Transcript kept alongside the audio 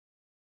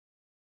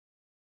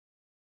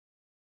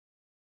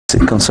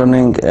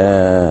Concerning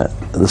the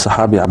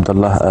Sahabi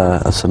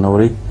Abdullah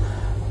al-Sanori,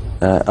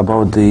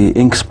 about the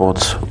ink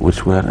spots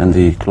which were in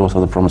the clothes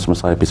of the promised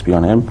Messiah, peace be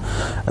on him,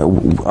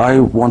 I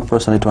want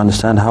personally to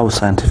understand how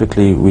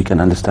scientifically we can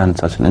understand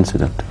such an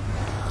incident.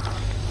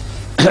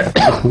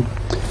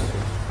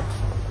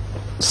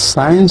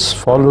 Science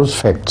follows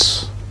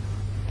facts,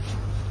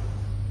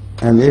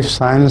 and if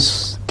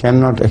science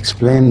cannot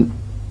explain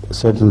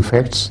certain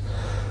facts,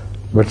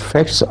 but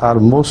facts are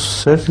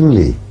most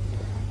certainly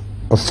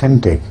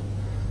authentic,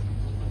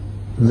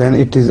 then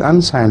it is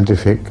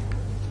unscientific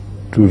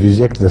to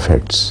reject the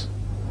facts.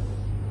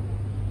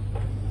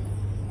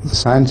 The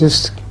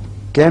scientists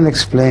can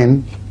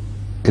explain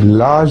a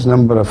large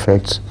number of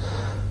facts,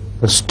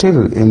 but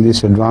still in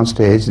this advanced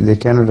age they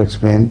cannot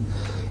explain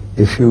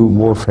a few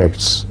more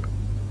facts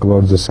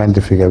about the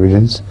scientific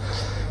evidence.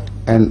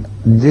 And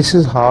this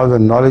is how the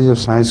knowledge of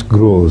science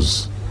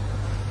grows.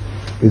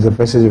 With the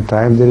passage of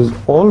time, there is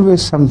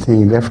always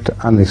something left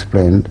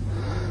unexplained,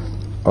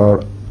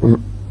 or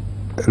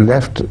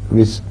left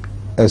which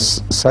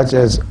as such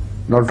as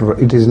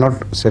it is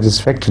not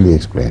satisfactorily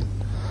explained.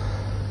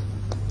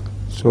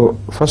 So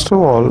first of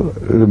all,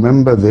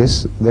 remember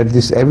this, that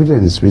this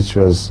evidence which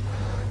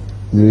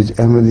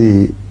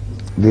Ahmadi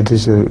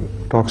literature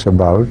talks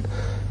about,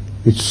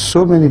 which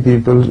so many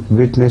people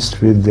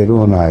witnessed with their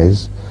own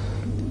eyes,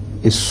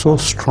 is so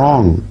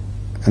strong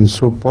and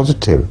so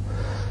positive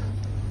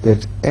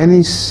that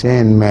any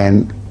sane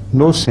man,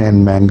 no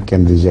sane man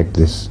can reject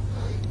this,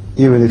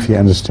 even if he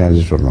understands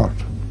it or not.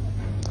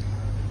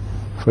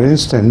 For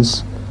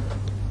instance,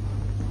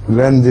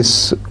 when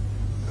these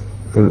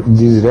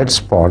red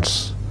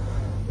spots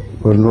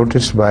were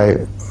noticed by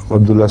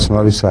Abdullah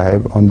Sanori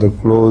Sahib on the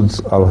clothes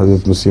of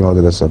Hazrat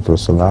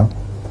Muslim,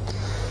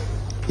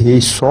 he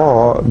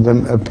saw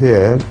them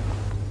appear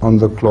on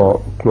the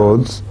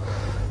clothes,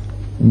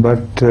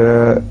 but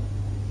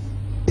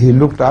he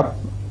looked up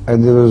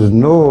and there was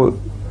no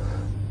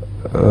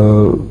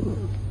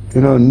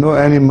no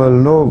animal,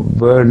 no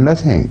bird,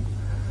 nothing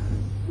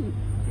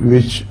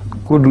which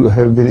could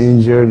have been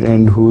injured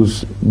and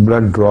whose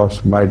blood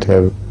drops might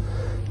have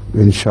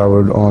been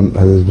showered on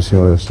Hazrat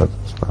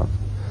Muslim.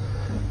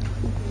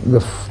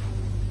 The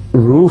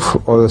roof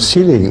or the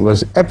ceiling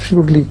was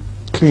absolutely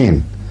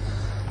clean,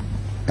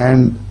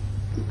 and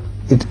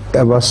it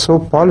was so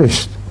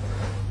polished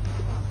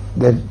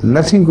that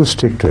nothing could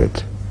stick to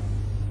it.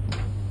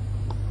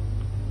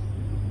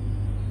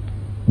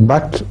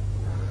 But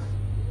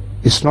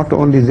it's not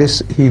only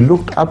this, he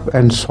looked up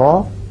and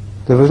saw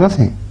there was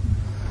nothing.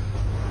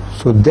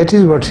 So that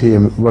is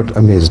what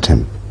amazed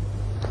him.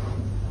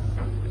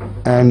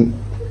 And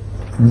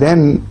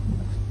then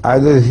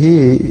either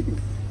he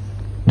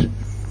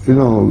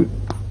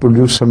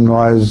produced some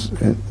noise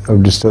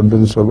of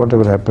disturbance or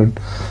whatever happened,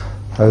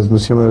 as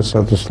Muslim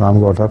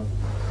got up,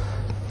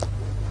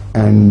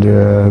 and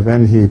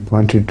when he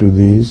pointed to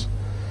these,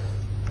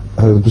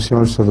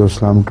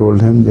 Muslim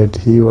told him that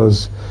he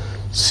was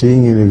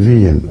seeing in a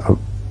vision,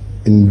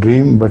 in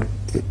dream, but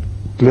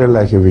clear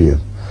like a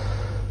vision,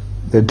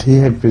 that he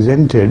had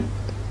presented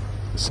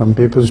some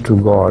papers to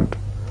God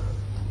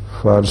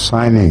for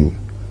signing,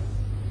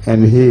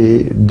 and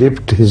he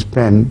dipped his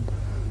pen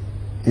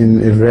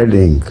in a red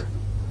ink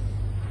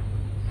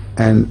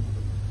and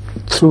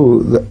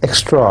threw the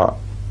extra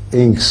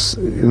inks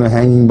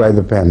hanging by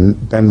the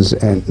pen's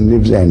and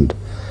nib's end,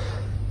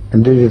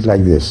 and did it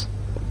like this,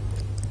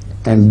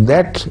 and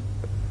that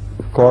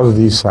caused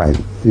these signs,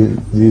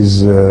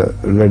 these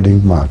red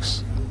ink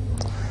marks.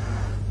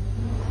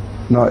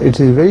 Now it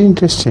is very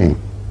interesting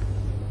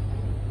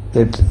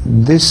that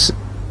these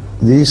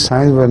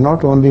signs were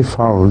not only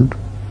found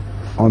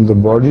on the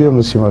body of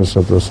Muslim,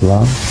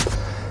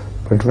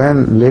 but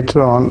when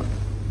later on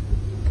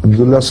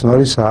Abdullah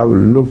Sanori Sahib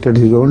looked at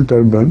his own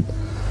turban,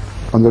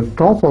 on the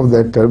top of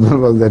that turban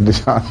was that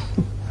nishan.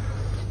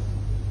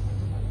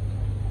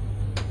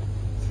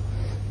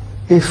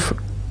 If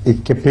a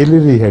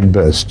capillary had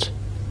burst,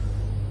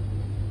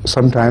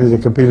 sometimes the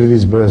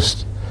capillaries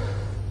burst,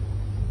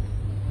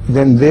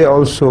 then they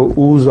also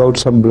ooze out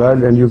some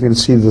blood, and you can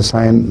see the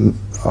sign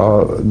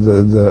of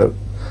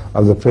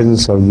the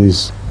presence of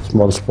these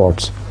small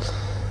spots.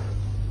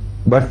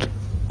 But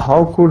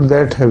how could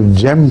that have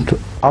jumped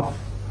up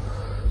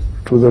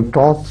to the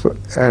top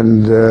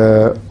and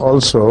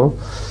also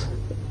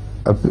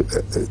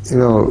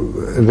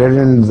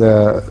reddened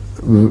the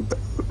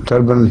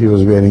turban he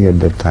was wearing at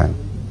that time?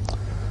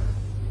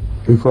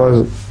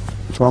 Because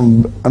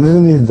from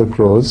underneath the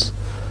clothes,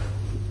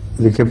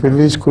 the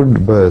capillaries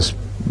could burst,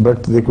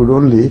 but they could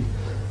only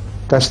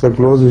touch the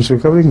clothes which were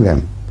covering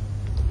them.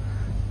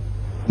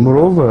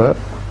 Moreover,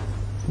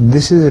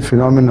 this is a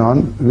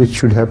phenomenon which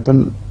should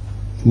happen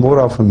more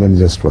often than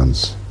just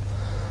once.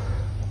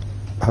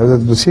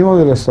 Hazrat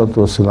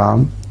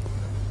Muslim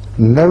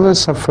never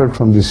suffered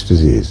from this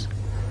disease.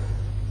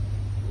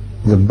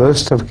 The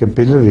burst of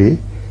capillary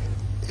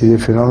is a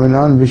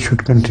phenomenon which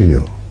should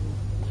continue.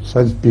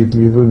 Such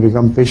people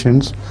become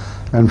patients,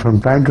 and from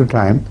time to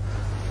time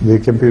the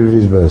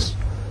capillaries burst.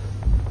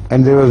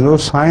 And there was no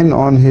sign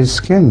on his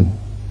skin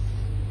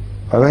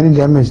or any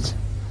damaged.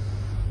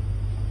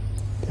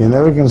 He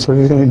never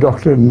consulted any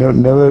doctor,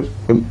 never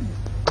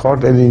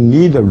thought any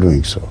need of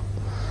doing so.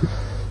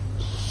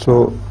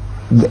 So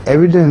the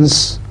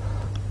evidence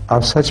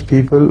of such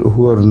people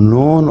who are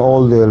known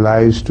all their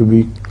lives to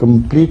be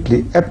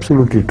completely,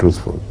 absolutely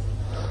truthful,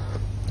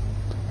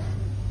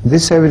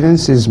 this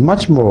evidence is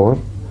much more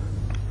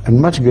and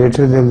much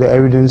greater than the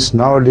evidence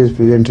nowadays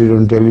presented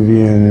on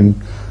television and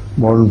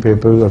modern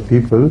papers of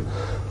people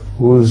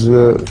whose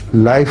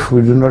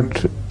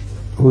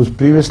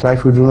previous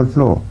life we do not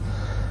know.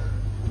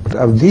 But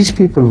of these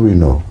people we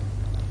know,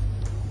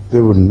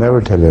 they would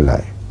never tell a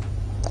lie.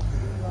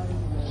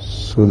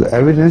 So the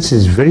evidence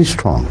is very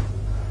strong.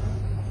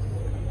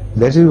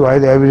 That is why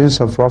the evidence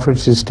of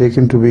prophets is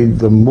taken to be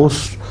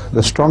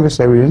the strongest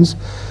evidence,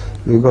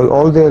 because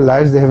all their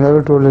lives they have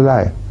never told a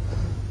lie.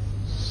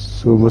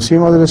 So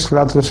Muslim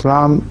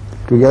Islam,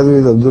 together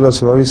with Abdullah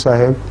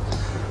Sahib,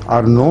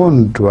 are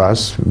known to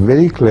us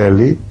very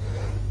clearly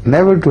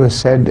never to have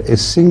said a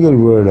single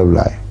word of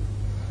lie.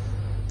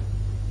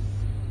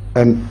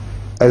 And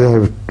as I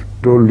have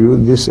told you,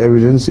 this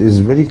evidence is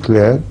very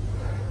clear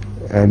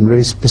and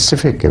very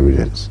specific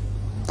evidence.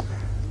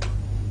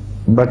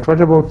 But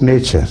what about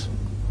nature?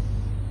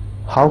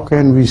 How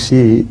can we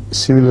see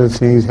similar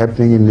things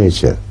happening in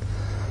nature?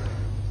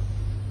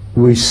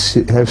 We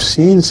have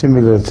seen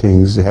similar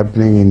things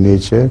happening in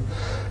nature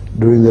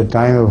during the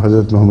time of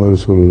Hazrat Muhammad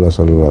Rasulullah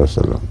sallallahu alaihi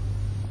wasallam.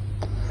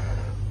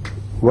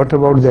 What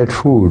about that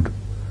food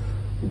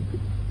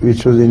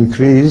which was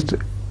increased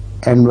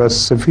and was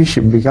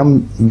sufficient,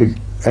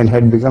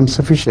 had become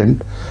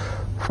sufficient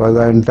for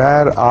the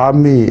entire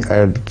army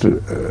at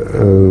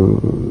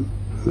the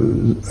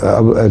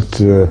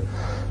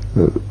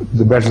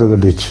Battle of the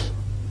Ditch?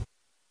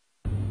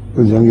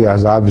 Jangi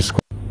Azab is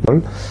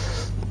called,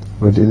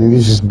 but in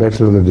English it's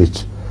Battle of the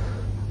Ditch.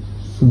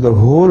 So the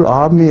whole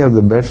army of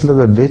the Battle of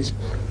the Ditch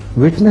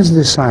witnessed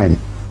this sign.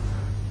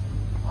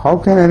 How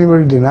can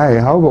anybody deny?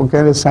 How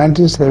can a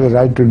scientist have a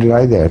right to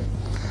deny that?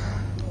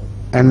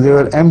 And they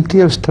were empty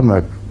of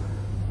stomach,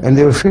 and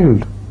they were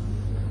filled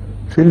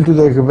to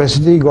their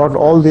capacity, got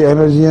all the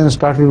energy and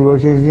started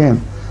working again.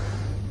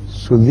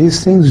 So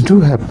these things do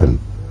happen.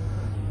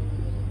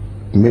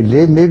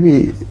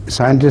 Maybe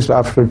scientists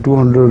after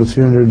 200 or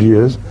 300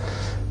 years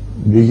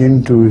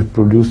begin to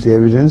produce the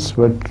evidence,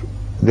 but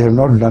they have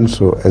not done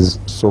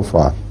so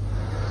far.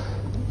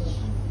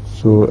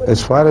 So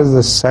as far as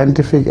the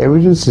scientific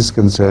evidence is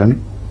concerned,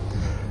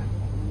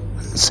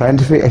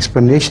 scientific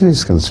explanation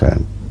is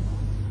concerned,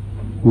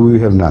 we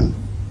have none,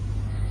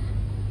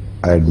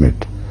 I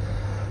admit.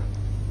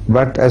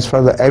 But as far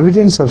as the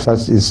evidence of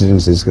such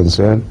incidents is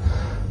concerned,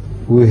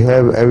 we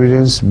have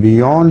evidence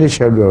beyond a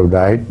shadow of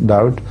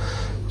doubt.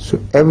 So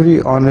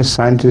every honest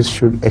scientist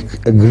should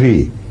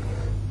agree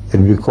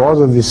that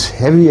because of this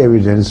heavy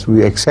evidence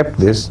we accept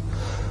this,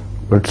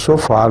 but so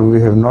far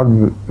we have not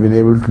been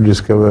able to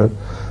discover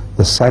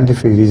the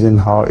scientific reason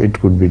how it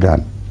could be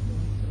done.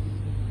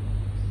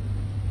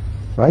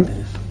 Right?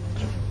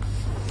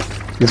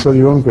 This was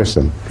your own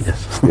question.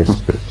 Yes. Yes.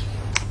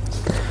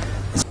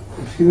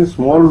 You see the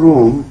small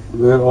room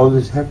where all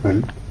this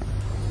happened.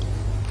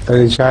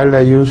 As a child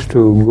I used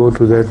to go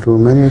to that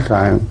room many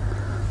times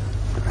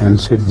and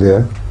sit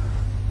there.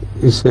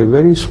 It's a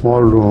very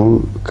small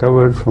room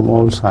covered from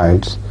all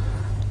sides,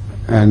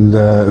 and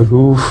the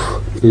roof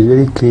is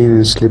very clean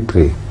and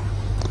slippery.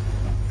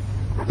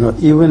 Now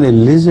even a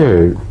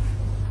lizard,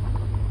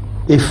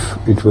 if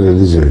it was a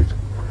lizard,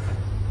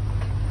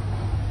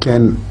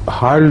 can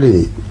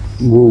hardly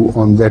move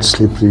on that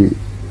slippery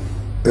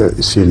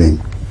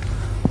ceiling,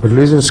 but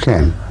lizards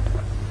can.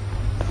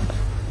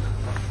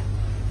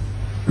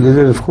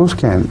 Lizards of course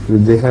can.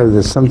 They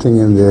have something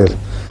in their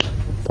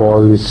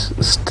paw which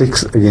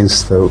sticks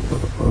against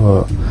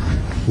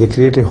they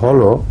create a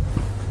hollow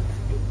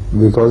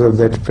because of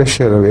that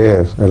pressure of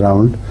air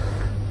around.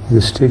 They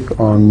stick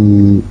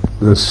on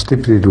the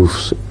slippery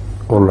roofs,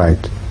 all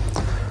right.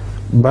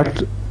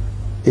 But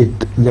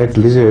that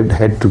lizard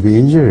had to be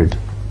injured,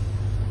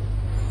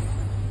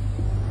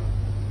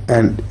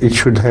 and it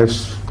should have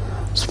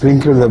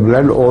sprinkled the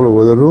blood all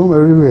over the room,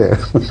 everywhere.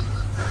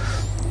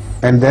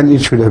 And then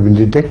it should have been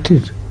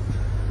detected.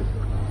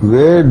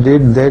 Where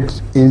did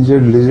that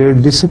injured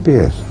lizard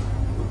disappear?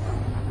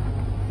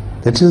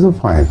 That is the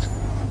point.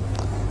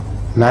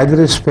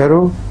 Neither a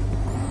sparrow.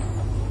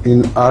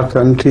 In our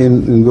country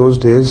in those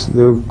days,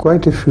 there were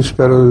quite a few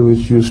sparrows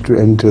which used to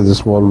enter the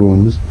small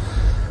rooms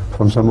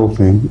from some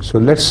opening. So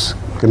let's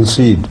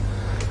concede.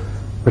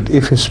 But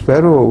if a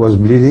sparrow was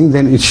bleeding,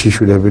 then she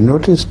should have been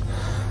noticed,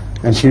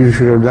 and she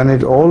should have done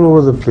it all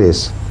over the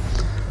place.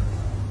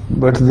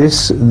 But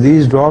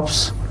these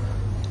drops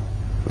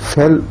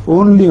fell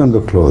only on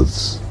the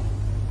clothes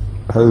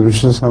Hazrat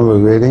Vishnu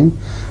was wearing,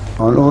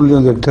 and only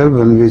on the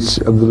turban which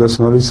Abdullah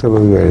was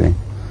wearing.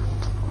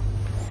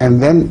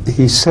 And then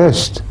he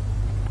searched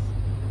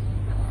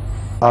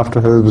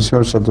after Hazrat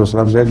Vishnu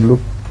said, look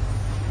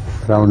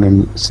around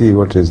and see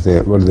what there is.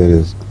 There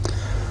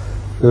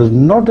was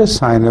not a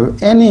sign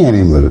of any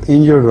animal,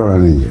 injured or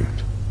uninjured.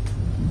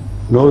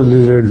 No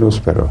lizard, no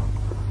sparrow.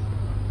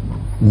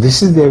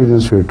 This is the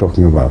evidence we are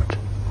talking about.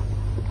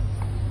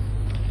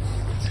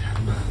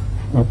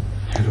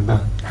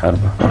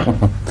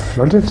 Harba.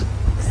 Got it?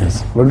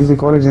 Yes. What do they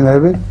call it in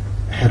Arabic?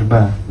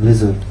 Herba,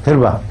 lizard.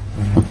 Herba.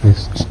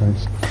 Yes, that's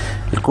right.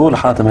 يقول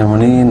حاتم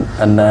المنين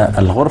أن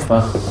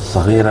الغرفة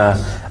الصغيرة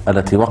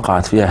التي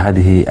وقعت فيها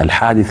هذه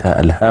الحادثة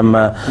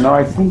الهامة. Now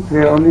I think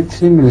there are only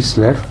 3 minutes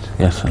left.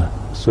 Yes, sir.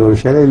 So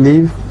shall I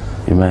leave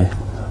You may.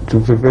 to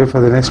prepare for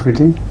the next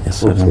meeting? Yes,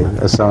 sir. Okay.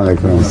 Assalamu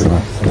alaikum.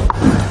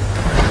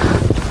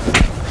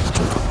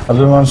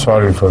 Everyone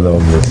sorry for all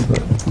this.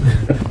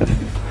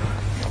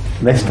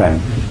 Next time.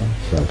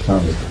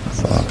 Assalamu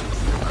alaikum.